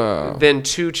then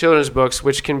 2 children's books,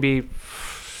 which can be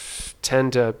 10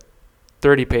 to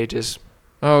 30 pages.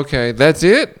 Okay, that's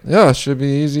it? Yeah, should be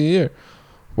easy here.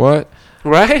 What?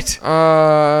 Right?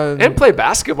 And play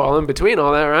basketball in between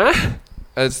all that, right?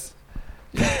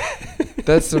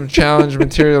 That's some challenge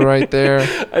material right there.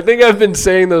 I think I've been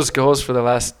saying those goals for the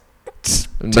last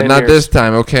 10 But not years. this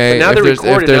time, okay? But now they're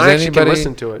recorded, if there's and I actually anybody, can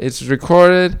listen to it. It's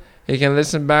recorded. He can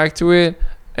listen back to it.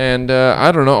 And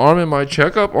I don't know, Armin might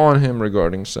check up on him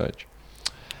regarding such.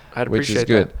 I'd which appreciate is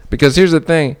good. that. Because here's the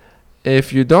thing.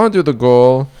 If you don't do the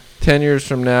goal 10 years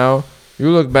from now, you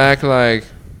look back like,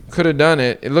 could have done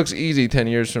it. It looks easy 10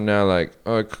 years from now, like,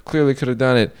 oh, I clearly could have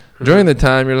done it. Mm-hmm. During the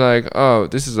time, you're like, oh,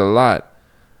 this is a lot.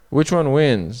 Which one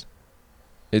wins?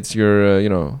 It's your,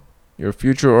 your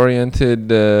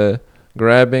future-oriented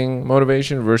grabbing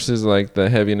motivation versus, like, the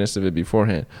heaviness of it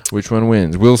beforehand. Which one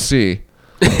wins? We'll see.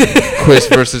 Chris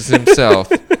versus himself.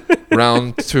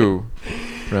 Round 2.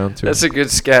 That's a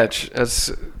good sketch. That's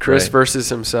Chris versus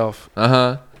himself.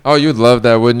 Uh-huh. Oh, you'd love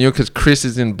that, wouldn't you? Because Chris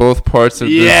is in both parts of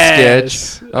the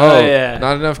sketch. Oh, yeah.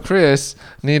 Not enough Chris.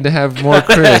 Need to have more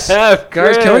Chris.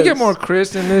 Guys, can we get more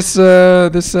Chris in this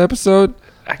this episode?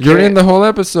 You're in the whole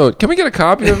episode. Can we get a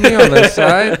copy of me on the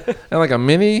side? And like a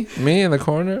mini me in the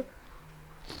corner?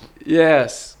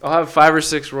 Yes. I'll have 5 or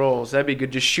 6 roles. That'd be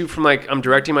good. Just shoot from like I'm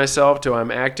directing myself to I'm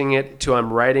acting it to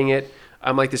I'm writing it.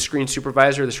 I'm like the screen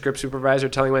supervisor, the script supervisor,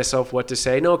 telling myself what to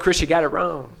say. No, Chris, you got it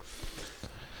wrong.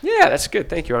 Yeah, that's good.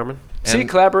 Thank you, Armin. See,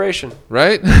 collaboration.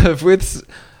 Right? With,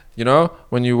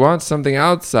 when you want something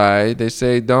outside, they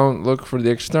say don't look for the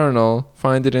external,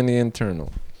 find it in the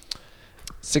internal.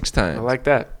 6 times. I like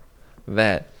that.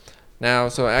 Now,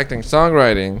 so acting,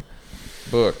 songwriting,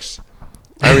 books.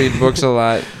 I read books a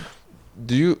lot.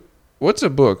 What's a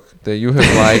book that you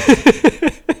have liked?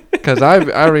 Because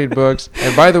I read books.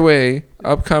 And by the way,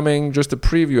 upcoming, just a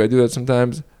preview, I do that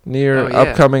sometimes,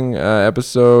 upcoming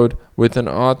episode with an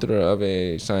author of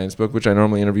a science book, which I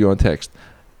normally interview on text.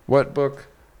 What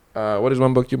is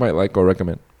one book you might like or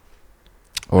recommend?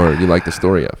 Or you like the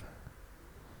story of?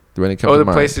 Do any come to mind?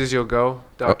 The Places You'll Go,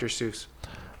 Dr. Seuss.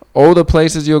 Oh, The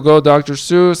Places You'll Go, Dr.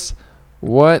 Seuss.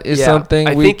 What is something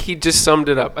I think he just summed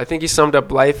it up. I think he summed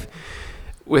up life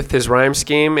with his rhyme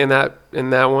scheme in that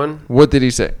one. What did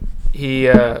he say? He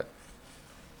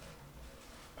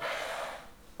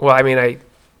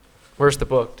where's the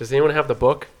book? Does anyone have the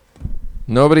book?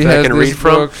 Nobody has this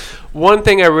book. One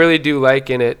thing I really do like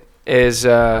in it is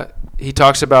he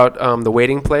talks about the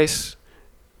waiting place,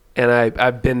 and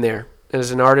I've been there.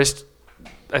 As an artist,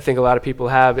 I think a lot of people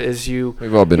have.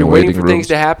 We've all been you're in waiting waiting for rooms. things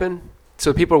to happen.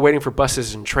 So people are waiting for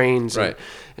buses and trains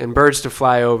and birds to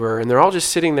fly over, and they're all just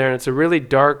sitting there. And it's a really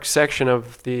dark section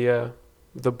of the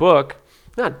book.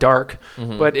 Not dark,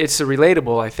 but it's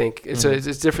relatable. I think it's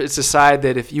it's different. It's a side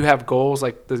that if you have goals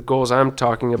like the goals I'm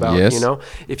talking about,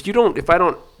 if I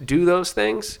don't do those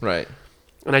things,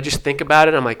 and I just think about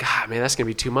it, I'm like, man, that's going to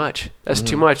be too much. That's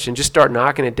too much. And just start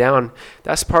knocking it down.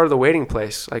 That's part of the waiting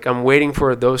place. Like, I'm waiting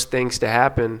for those things to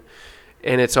happen,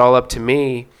 and it's all up to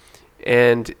me.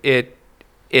 And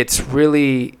it's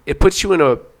really, it puts you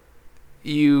in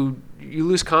you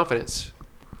lose confidence,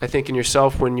 I think, in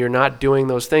yourself when you're not doing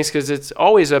those things, because it's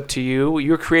always up to you.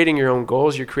 You're creating your own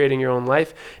goals. You're creating your own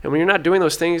life. And when you're not doing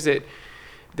those things that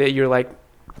you're like,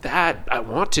 that I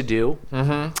want to do,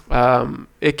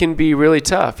 it can be really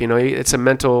tough. It's a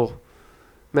mental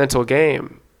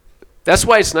game. That's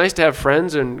why it's nice to have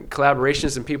friends and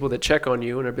collaborations and people that check on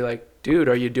you and will be like, dude,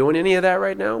 are you doing any of that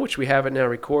right now? Which we have it now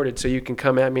recorded, so you can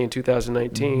come at me in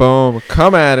 2019. Boom,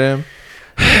 come at him.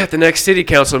 At the next city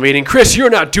council meeting, Chris, you're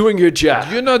not doing your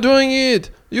job. You're not doing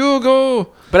it. You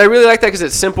go. But I really like that because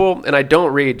it's simple, and I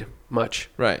don't read much.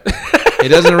 Right. He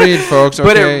doesn't read, folks. Okay,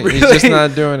 but really, he's just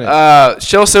not doing it.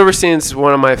 Shel Silverstein's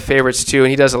one of my favorites too,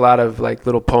 and he does a lot of like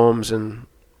little poems, and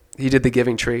he did The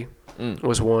Giving Tree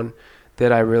was one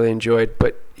that I really enjoyed.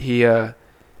 But he, I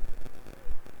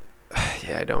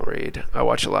don't read. I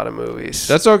watch a lot of movies.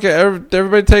 That's okay.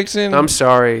 Everybody takes in. I'm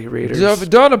sorry, readers.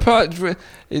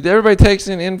 Everybody takes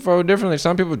in info differently.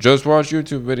 Some people just watch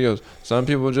YouTube videos. Some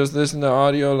people just listen to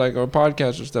audio, like, or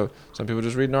podcasts or stuff. Some people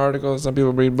just read an article. Some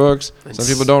people read books. Some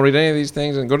people don't read any of these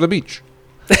things and go to the beach.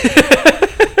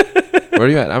 Where are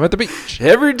you at? I'm at the beach.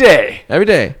 Every day.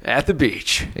 At the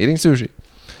beach. Eating sushi.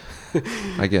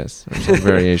 I guess. There's some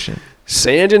variation.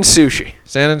 Sand and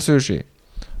sushi.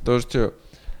 Those two.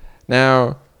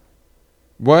 Now,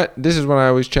 this is what I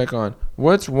always check on.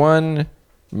 What's one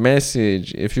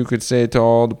message, if you could say to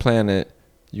all the planet,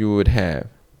 you would have?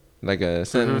 Like a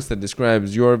sentence that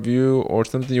describes your view, or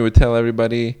something you would tell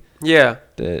everybody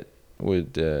that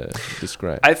would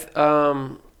describe.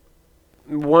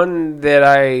 One that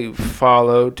I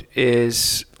followed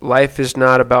is, life is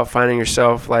not about finding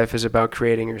yourself, life is about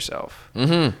creating yourself.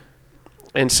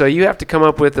 And so you have to come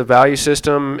up with a value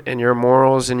system and your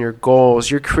morals and your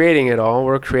goals. You're creating it all.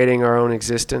 We're creating our own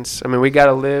existence. I mean, we got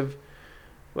to live.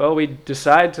 Well, we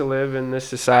decide to live in this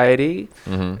society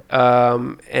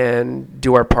and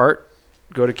do our part.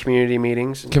 Go to community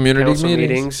meetings,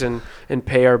 and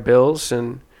pay our bills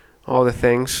and all the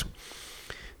things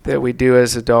that we do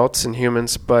as adults and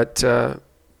humans. But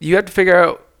you have to figure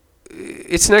out,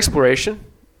 it's an exploration,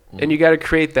 and you got to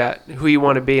create that, who you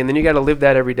want to be, and then you got to live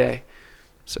that every day.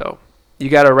 So you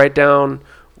got to write down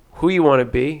who you want to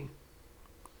be.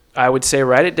 I would say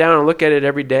write it down and look at it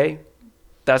every day.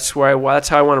 That's how I want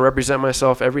to represent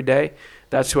myself every day.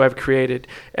 That's who I've created.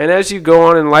 And as you go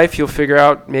on in life, you'll figure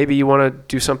out maybe you want to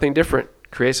do something different,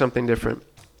 create something different,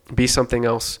 be something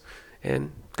else,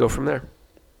 and go from there.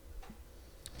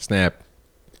 Snap.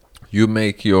 You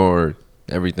make your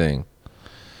everything.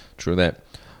 True that.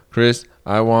 Chris,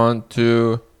 I want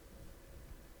to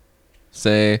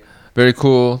say, very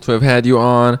cool to have had you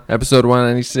on episode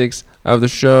 196 of the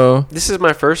show. This is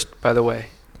my first, by the way.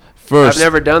 I've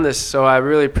never done this, so I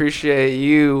really appreciate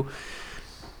you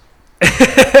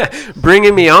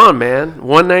bringing me on, man.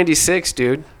 196,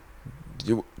 dude.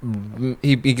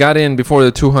 He got in before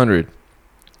the 200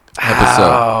 episode.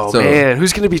 Oh, man.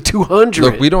 Who's going to be 200?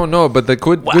 Look, we don't know, but the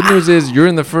good news is you're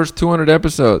in the first 200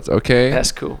 episodes, okay?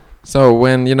 That's cool. So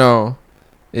when,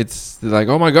 it's like,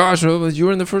 oh, my gosh, you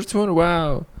were in the first 200.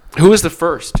 Wow. Who was the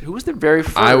first? Who was the very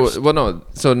first? No.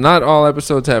 So not all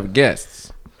episodes have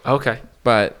guests. Okay.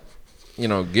 But,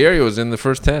 Gary was in the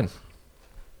first 10.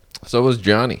 So was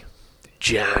Johnny.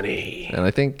 And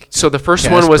I think... So the first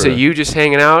one was you just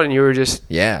hanging out and you were just...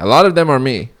 Yeah, a lot of them are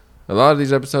me. A lot of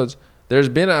these episodes. There's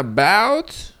been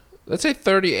about, let's say,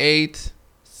 38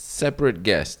 separate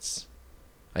guests,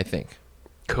 I think.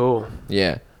 Cool.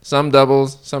 Yeah. Some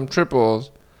doubles, some triples,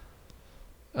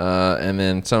 and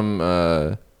then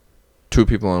some... 2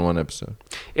 people on one episode.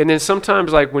 And then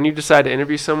sometimes, like, when you decide to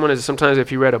interview someone, is it sometimes if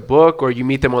you read a book or you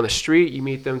meet them on the street, you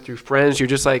meet them through friends, you're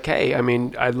just like, hey, I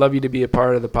mean, I'd love you to be a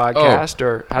part of the podcast.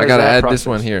 Or how I got to add this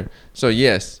one here. So,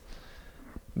 yes,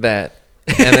 that.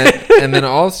 And then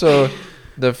also,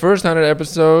 the first 100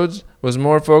 episodes was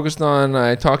more focused on,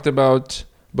 I talked about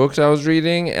books I was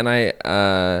reading, and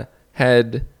I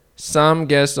had some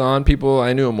guests on, people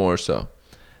I knew more so.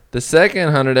 The second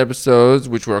 100 episodes,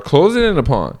 which we're closing in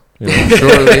upon,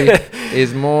 shortly,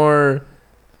 is more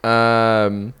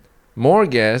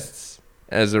guests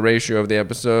as a ratio of the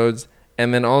episodes,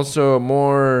 and then also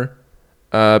more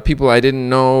people I didn't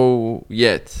know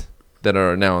yet that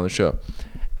are now on the show.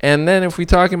 And then if we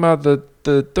talk about the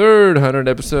third 100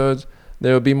 episodes,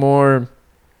 there will be more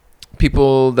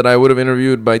people that I would have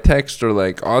interviewed by text or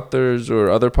like authors or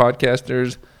other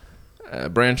podcasters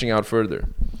branching out further.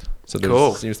 So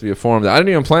there seems to be a form that I didn't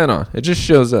even plan on. It just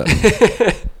shows up.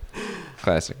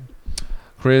 Classic.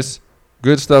 Chris,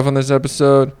 good stuff on this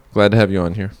episode. Glad to have you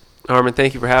on here. Armin,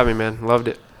 thank you for having me, man. Loved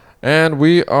it. And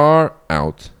we are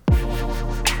out.